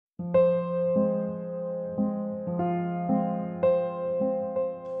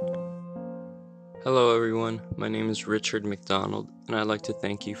Hello everyone, my name is Richard McDonald, and I'd like to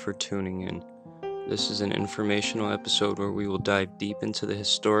thank you for tuning in. This is an informational episode where we will dive deep into the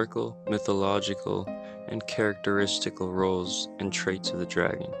historical, mythological, and characteristical roles and traits of the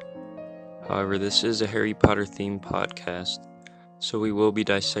dragon. However, this is a Harry Potter themed podcast, so we will be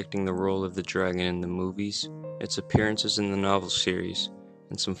dissecting the role of the dragon in the movies, its appearances in the novel series,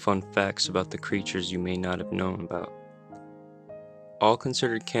 and some fun facts about the creatures you may not have known about. All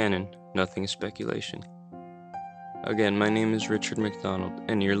considered canon, nothing is speculation. Again, my name is Richard McDonald,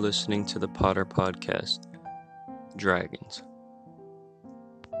 and you're listening to the Potter Podcast, Dragons.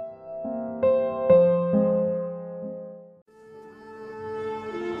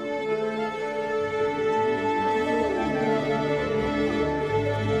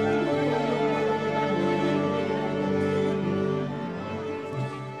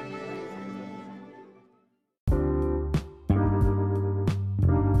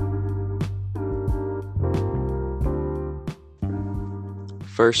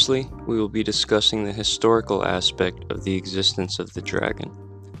 Firstly, we will be discussing the historical aspect of the existence of the dragon.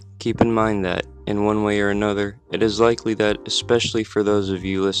 Keep in mind that, in one way or another, it is likely that, especially for those of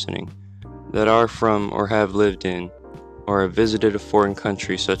you listening, that are from or have lived in, or have visited a foreign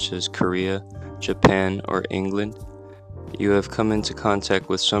country such as Korea, Japan, or England, you have come into contact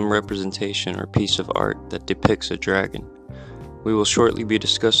with some representation or piece of art that depicts a dragon. We will shortly be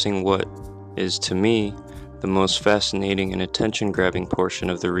discussing what is, to me, the most fascinating and attention-grabbing portion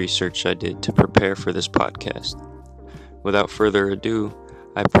of the research I did to prepare for this podcast. Without further ado,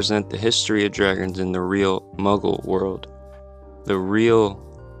 I present the history of dragons in the real Muggle world. The real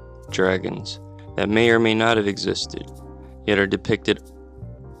dragons that may or may not have existed, yet are depicted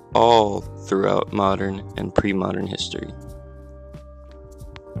all throughout modern and pre-modern history.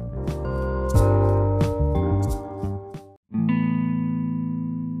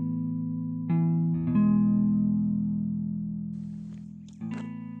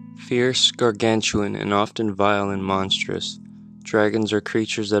 Fierce, gargantuan, and often vile and monstrous, dragons are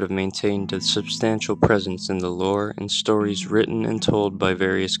creatures that have maintained a substantial presence in the lore and stories written and told by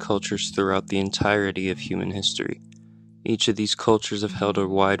various cultures throughout the entirety of human history. Each of these cultures have held a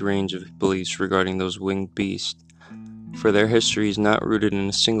wide range of beliefs regarding those winged beasts, for their history is not rooted in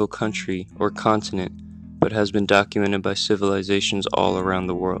a single country or continent, but has been documented by civilizations all around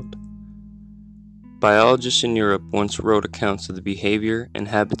the world. Biologists in Europe once wrote accounts of the behavior and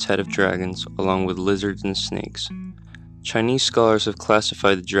habitat of dragons, along with lizards and snakes. Chinese scholars have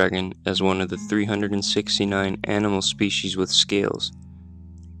classified the dragon as one of the 369 animal species with scales.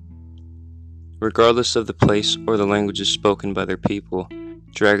 Regardless of the place or the languages spoken by their people,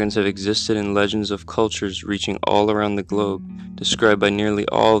 dragons have existed in legends of cultures reaching all around the globe, described by nearly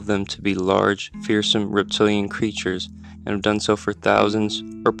all of them to be large, fearsome reptilian creatures, and have done so for thousands,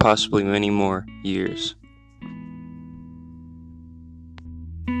 or possibly many more, years.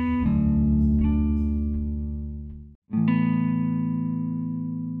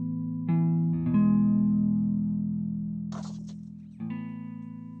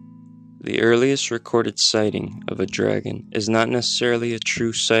 The earliest recorded sighting of a dragon is not necessarily a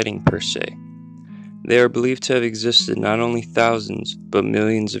true sighting per se. They are believed to have existed not only thousands, but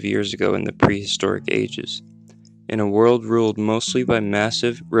millions of years ago in the prehistoric ages, in a world ruled mostly by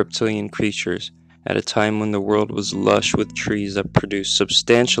massive reptilian creatures, at a time when the world was lush with trees that produced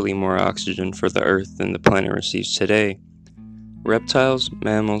substantially more oxygen for the earth than the planet receives today. Reptiles,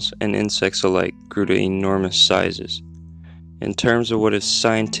 mammals, and insects alike grew to enormous sizes. In terms of what is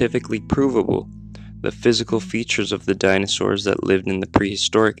scientifically provable, the physical features of the dinosaurs that lived in the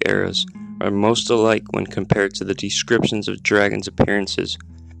prehistoric eras are most alike when compared to the descriptions of dragons' appearances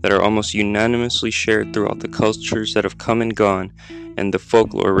that are almost unanimously shared throughout the cultures that have come and gone and the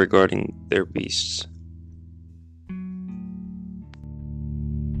folklore regarding their beasts.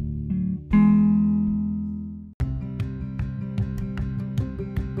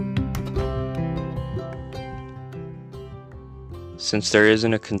 Since there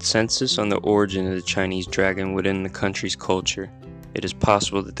isn't a consensus on the origin of the Chinese dragon within the country's culture, it is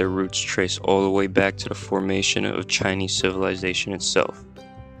possible that their roots trace all the way back to the formation of Chinese civilization itself.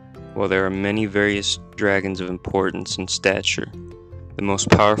 While there are many various dragons of importance and stature, the most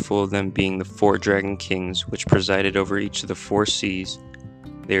powerful of them being the 4 dragon kings which presided over each of the 4 seas,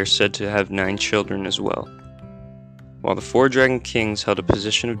 they are said to have 9 children as well. While the 4 dragon kings held a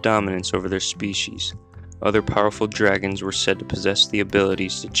position of dominance over their species, other powerful dragons were said to possess the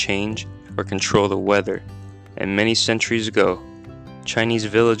abilities to change or control the weather, and many centuries ago, Chinese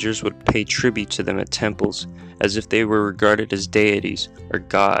villagers would pay tribute to them at temples as if they were regarded as deities or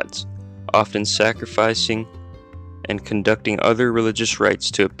gods, often sacrificing and conducting other religious rites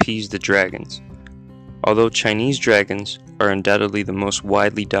to appease the dragons, Although Chinese dragons are undoubtedly the most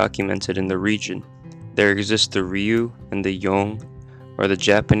widely documented in the region, there exist the Ryu and the Yong, or the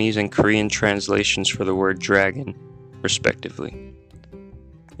Japanese and Korean translations for the word dragon, respectively.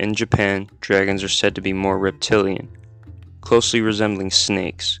 In Japan, dragons are said to be more reptilian, closely resembling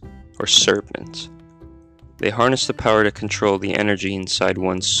snakes or serpents. They harness the power to control the energy inside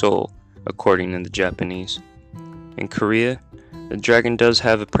one's soul, according to the Japanese. In Korea, the dragon does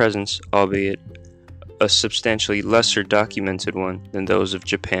have a presence, albeit a substantially lesser documented one than those of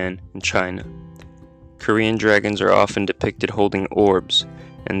Japan and China. Korean dragons are often depicted holding orbs,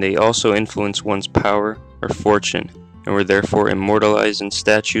 and they also influence one's power or fortune, and were therefore immortalized in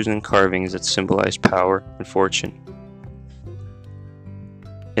statues and carvings that symbolize power and fortune.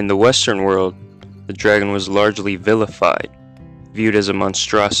 In the Western world, the dragon was largely vilified, viewed as a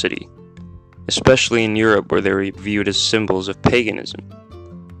monstrosity, especially in Europe where they were viewed as symbols of paganism.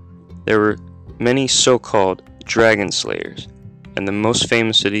 There were many so-called dragon slayers, and the most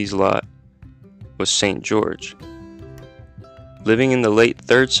famous of these lot was St. George. Living in the late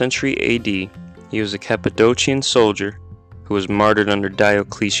 3rd century AD, he was a Cappadocian soldier who was martyred under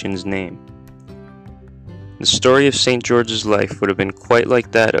Diocletian's name. The story of St. George's life would have been quite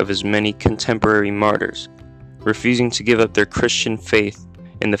like that of his many contemporary martyrs, refusing to give up their Christian faith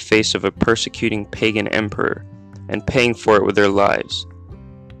in the face of a persecuting pagan emperor, and paying for it with their lives,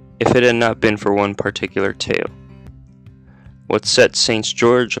 if it had not been for one particular tale. What sets St.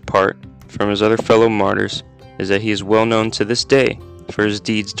 George apart from his other fellow martyrs is that he is well known to this day for his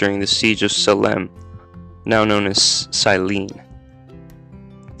deeds during the siege of Salem, now known as Silene.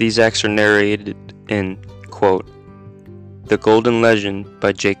 These acts are narrated in, quote, The Golden Legend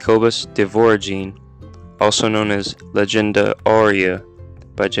by Jacobus de Voragine, also known as Legenda Aurea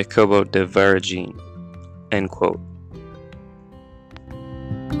by Jacobo de Voragine, end quote.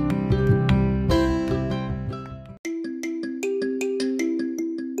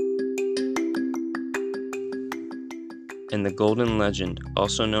 In the Golden Legend,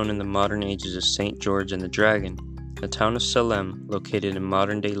 also known in the modern ages as St. George and the Dragon, the town of Salem, located in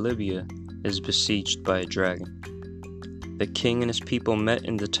modern-day Libya, is besieged by a dragon. The king and his people met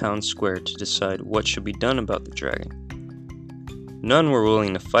in the town square to decide what should be done about the dragon. None were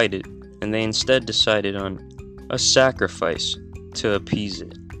willing to fight it, and they instead decided on a sacrifice to appease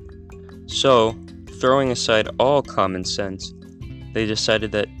it. So, throwing aside all common sense, they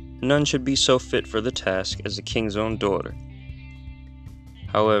decided that none should be so fit for the task as the king's own daughter.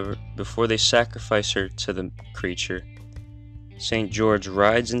 However, before they sacrifice her to the creature, St. George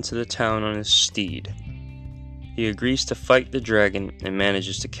rides into the town on his steed. He agrees to fight the dragon and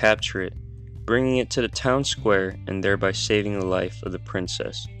manages to capture it, bringing it to the town square and thereby saving the life of the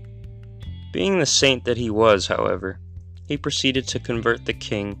princess. Being the saint that he was, however, he proceeded to convert the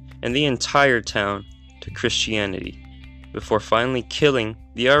king and the entire town to Christianity, before finally killing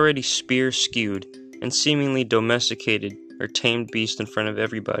the already spear-skewed and seemingly domesticated or tamed beast in front of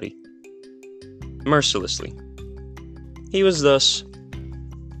everybody, mercilessly. He was thus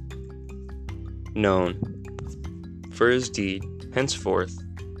known for his deed henceforth,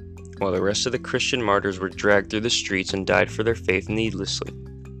 while the rest of the Christian martyrs were dragged through the streets and died for their faith needlessly.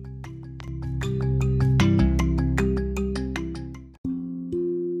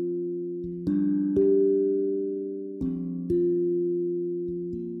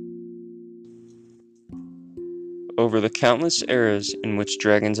 Over the countless eras in which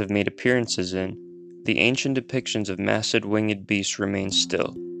dragons have made appearances in, the ancient depictions of massive winged beasts remain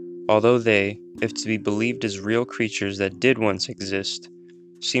still, although they, if to be believed as real creatures that did once exist,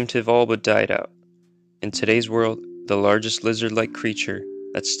 seem to have all but died out. In today's world, the largest lizard-like creature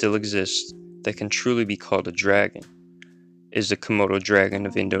that still exists, that can truly be called a dragon, is the Komodo dragon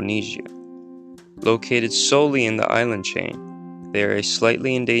of Indonesia. Located solely in the island chain, they are a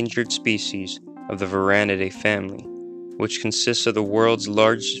slightly endangered species of the Varanidae family, which consists of the world's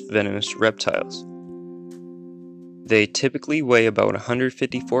largest venomous reptiles. They typically weigh about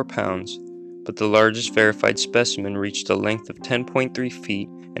 154 pounds, but the largest verified specimen reached a length of 10.3 feet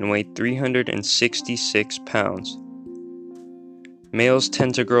and weighed 366 pounds. Males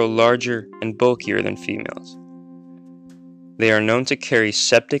tend to grow larger and bulkier than females. They are known to carry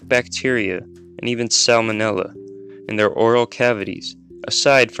septic bacteria and even salmonella in their oral cavities,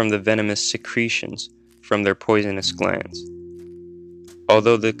 aside from the venomous secretions from their poisonous glands.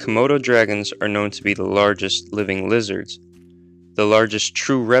 Although the Komodo dragons are known to be the largest living lizards, the largest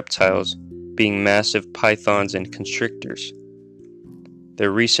true reptiles being massive pythons and constrictors.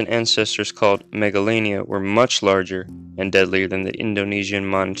 Their recent ancestors called Megalania were much larger and deadlier than the Indonesian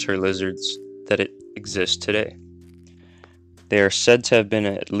monitor lizards that exist today. They are said to have been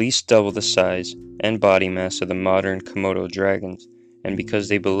at least double the size and body mass of the modern Komodo dragons, and because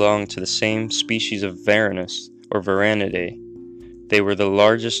they belong to the same species of Varanus or Varanidae, they were the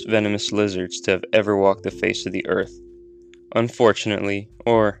largest venomous lizards to have ever walked the face of the earth. Unfortunately,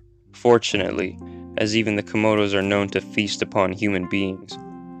 or fortunately, as even the Komodos are known to feast upon human beings,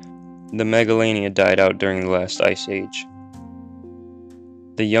 the Megalania died out during the last ice age.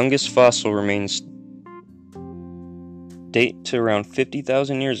 The youngest fossil remains date to around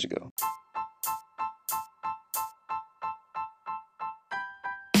 50,000 years ago.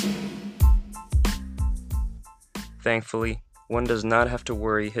 Thankfully, one does not have to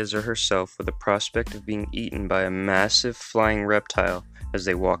worry his or herself with the prospect of being eaten by a massive flying reptile as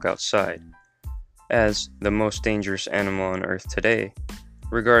they walk outside, as the most dangerous animal on Earth today,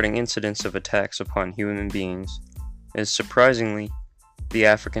 regarding incidents of attacks upon human beings, is surprisingly the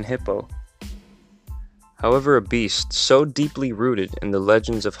African hippo. However, a beast so deeply rooted in the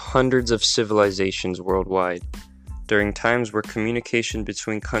legends of hundreds of civilizations worldwide, during times where communication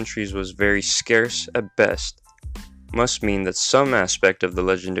between countries was very scarce at best, must mean that some aspect of the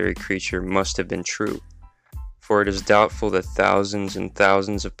legendary creature must have been true, for it is doubtful that thousands and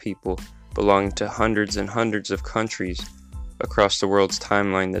thousands of people belonging to hundreds and hundreds of countries across the world's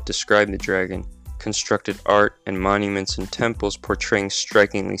timeline that describe the dragon constructed art and monuments and temples portraying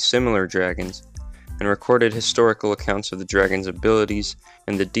strikingly similar dragons, and recorded historical accounts of the dragon's abilities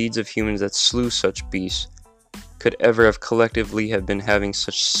and the deeds of humans that slew such beasts, could ever have collectively have been having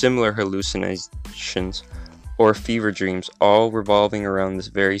such similar hallucinations or fever dreams, all revolving around this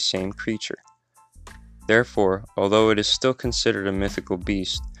very same creature. Therefore, although it is still considered a mythical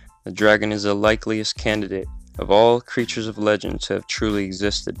beast, the dragon is the likeliest candidate of all creatures of legend to have truly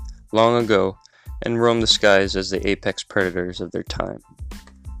existed long ago and roamed the skies as the apex predators of their time.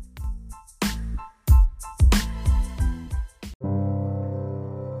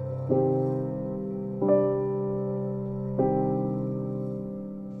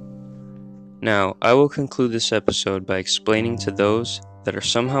 Now, I will conclude this episode by explaining to those that are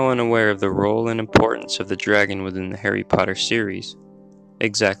somehow unaware of the role and importance of the dragon within the Harry Potter series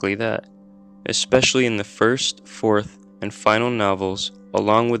exactly that, especially in the first, fourth, and final novels,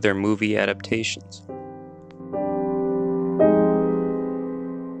 along with their movie adaptations.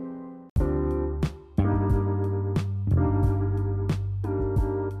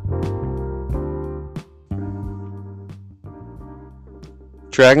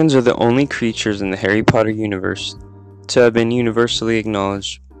 Dragons are the only creatures in the Harry Potter universe to have been universally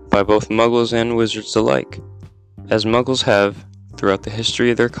acknowledged by both Muggles and wizards alike, as Muggles have, throughout the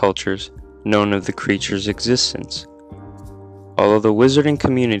history of their cultures, known of the creature's existence. Although the wizarding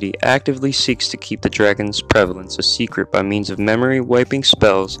community actively seeks to keep the dragon's prevalence a secret by means of memory-wiping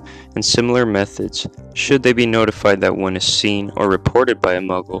spells and similar methods, should they be notified that one is seen or reported by a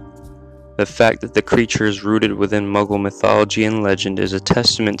Muggle, the fact that the creature is rooted within Muggle mythology and legend is a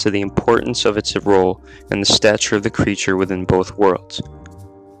testament to the importance of its role and the stature of the creature within both worlds.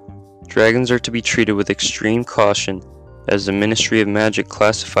 Dragons are to be treated with extreme caution, as the Ministry of Magic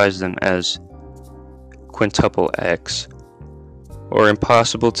classifies them as quintuple X, or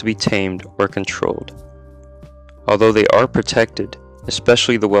impossible to be tamed or controlled. Although they are protected,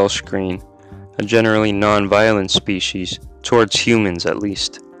 especially the Welsh Green, a generally non-violent species, towards humans at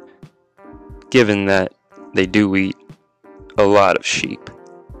least, given that they do eat a lot of sheep.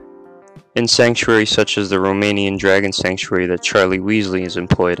 In sanctuaries such as the Romanian Dragon Sanctuary that Charlie Weasley is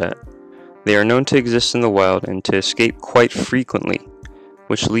employed at, they are known to exist in the wild and to escape quite frequently,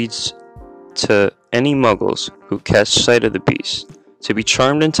 which leads to any Muggles who catch sight of the beast to be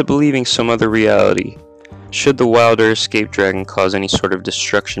charmed into believing some other reality, should the wild or escaped dragon cause any sort of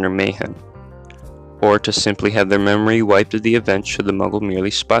destruction or mayhem, or to simply have their memory wiped of the event should the Muggle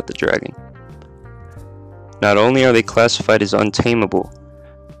merely spot the dragon. Not only are they classified as untamable,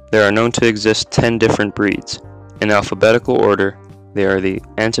 there are known to exist 10 different breeds. In alphabetical order, they are the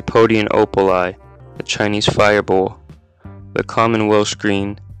Antipodean Opali, the Chinese Fireball, the common Welsh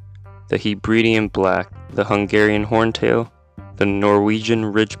Green, the Hebridean Black, the Hungarian Horntail, the Norwegian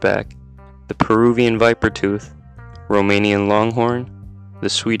Ridgeback, the Peruvian Vipertooth, Romanian Longhorn, the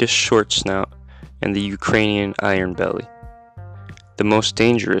Swedish Short Snout, and the Ukrainian Ironbelly. The most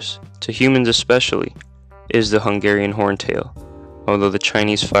dangerous, to humans especially, is the Hungarian Horntail, although the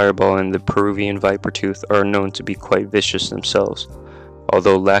Chinese Fireball and the Peruvian Vipertooth are known to be quite vicious themselves,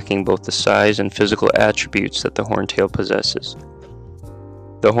 although lacking both the size and physical attributes that the Horntail possesses.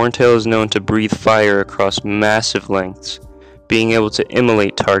 The Horntail is known to breathe fire across massive lengths, being able to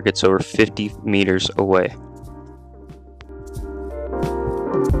immolate targets over 50 meters away.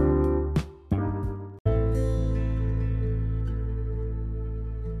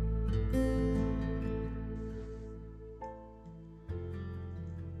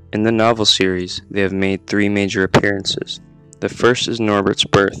 In the novel series, they have made 3 major appearances. The first is Norbert's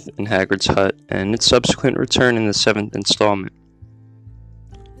birth in Hagrid's hut and its subsequent return in the 7th installment.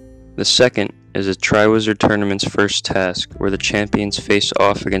 The second is a Triwizard Tournament's first task, where the champions face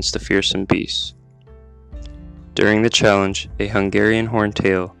off against the fearsome beasts. During the challenge, a Hungarian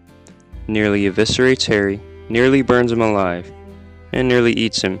Horntail nearly eviscerates Harry, nearly burns him alive, and nearly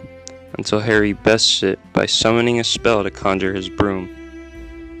eats him, until Harry bests it by summoning a spell to conjure his broom,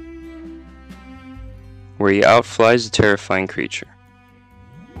 where he outflies the terrifying creature,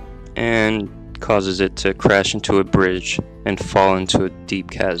 and causes it to crash into a bridge and fall into a deep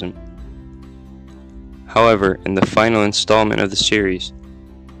chasm. However, in the final installment of the series,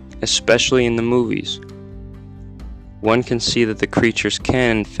 especially in the movies, one can see that the creatures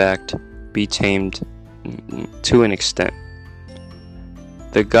can, in fact, be tamed to an extent.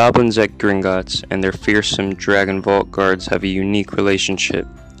 The goblins at Gringotts and their fearsome Dragon Vault guards have a unique relationship,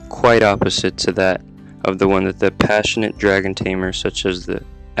 quite opposite to that of the one that the passionate dragon tamers such as the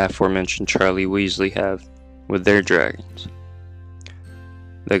aforementioned Charlie Weasley have with their dragons.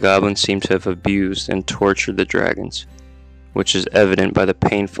 The goblins seem to have abused and tortured the dragons, which is evident by the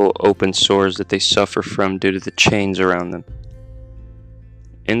painful open sores that they suffer from due to the chains around them.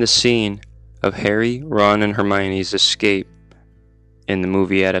 In the scene of Harry, Ron, and Hermione's escape in the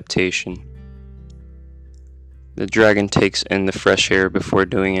movie adaptation, the dragon takes in the fresh air before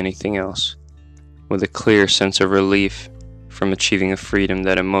doing anything else, with a clear sense of relief from achieving a freedom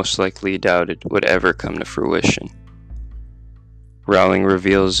that it most likely doubted would ever come to fruition. Rowling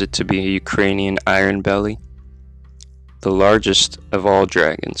reveals it to be a Ukrainian iron belly, the largest of all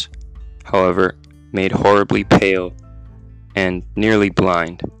dragons, however, made horribly pale and nearly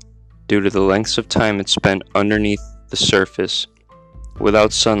blind due to the lengths of time it spent underneath the surface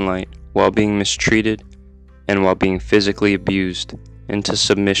without sunlight while being mistreated and while being physically abused into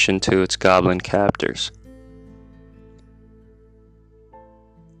submission to its goblin captors.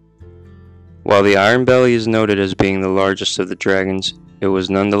 While the Iron Belly is noted as being the largest of the dragons, it was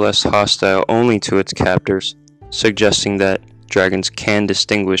nonetheless hostile only to its captors, suggesting that dragons can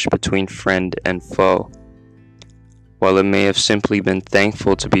distinguish between friend and foe. While it may have simply been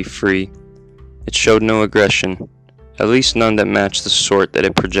thankful to be free, it showed no aggression, at least none that matched the sort that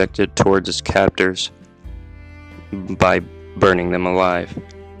it projected towards its captors by burning them alive,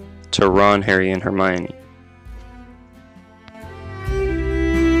 to Ron, Harry, and Hermione.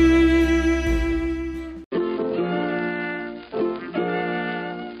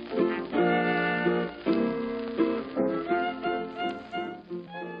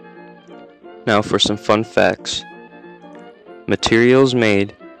 Now for some fun facts. Materials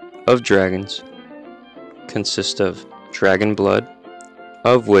made of dragons consist of dragon blood,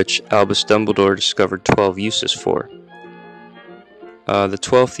 of which Albus Dumbledore discovered 12 uses for. The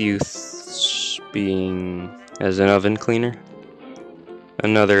 12th use being as an oven cleaner,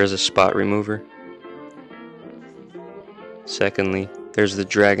 another as a spot remover. Secondly, there's the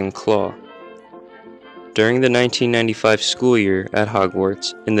dragon claw. During the 1995 school year at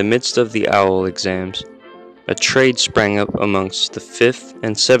Hogwarts, in the midst of the OWL exams, a trade sprang up amongst the 5th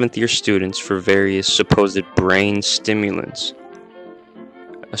and 7th year students for various supposed brain stimulants.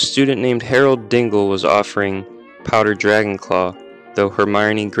 A student named Harold Dingle was offering powdered dragon claw, though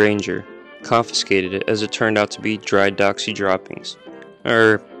Hermione Granger confiscated it as it turned out to be dried doxy droppings,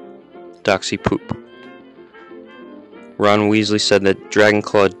 or doxy poop. Ron Weasley said that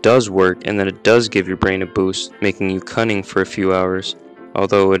Dragonclaw does work and that it does give your brain a boost, making you cunning for a few hours,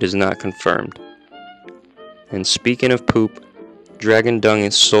 although it is not confirmed. And speaking of poop, dragon dung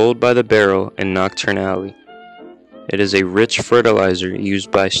is sold by the barrel in Knockturn Alley. It is a rich fertilizer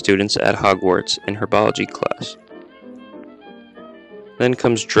used by students at Hogwarts in herbology class. Then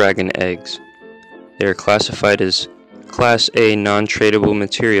comes dragon eggs. They are classified as Class A non-tradable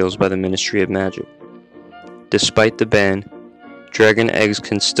materials by the Ministry of Magic. Despite the ban, dragon eggs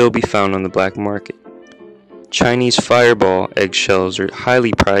can still be found on the black market. Chinese fireball eggshells are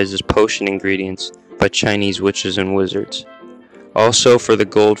highly prized as potion ingredients by Chinese witches and wizards. Also for the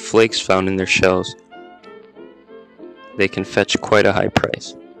gold flakes found in their shells. They can fetch quite a high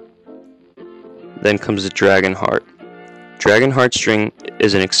price. Then comes the dragon heart. Dragon heartstring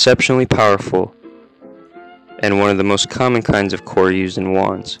is an exceptionally powerful and one of the most common kinds of core used in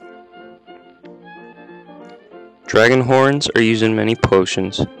wands. Dragon horns are used in many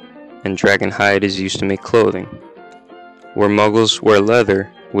potions, and dragon hide is used to make clothing. Where muggles wear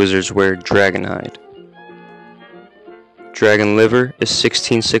leather, wizards wear dragon hide. Dragon liver is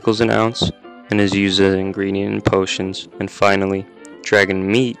 16 sickles an ounce and is used as an ingredient in potions. And finally, dragon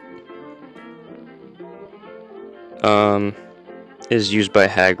meat is used by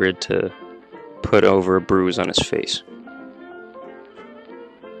Hagrid to put over a bruise on his face.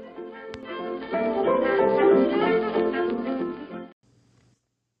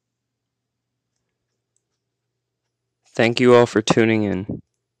 Thank you all for tuning in.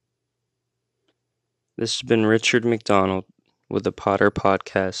 This has been Richard McDonald with the Potter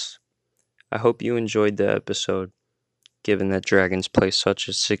Podcast. I hope you enjoyed the episode, given that dragons play such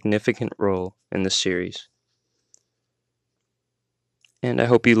a significant role in the series. And I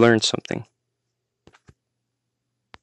hope you learned something.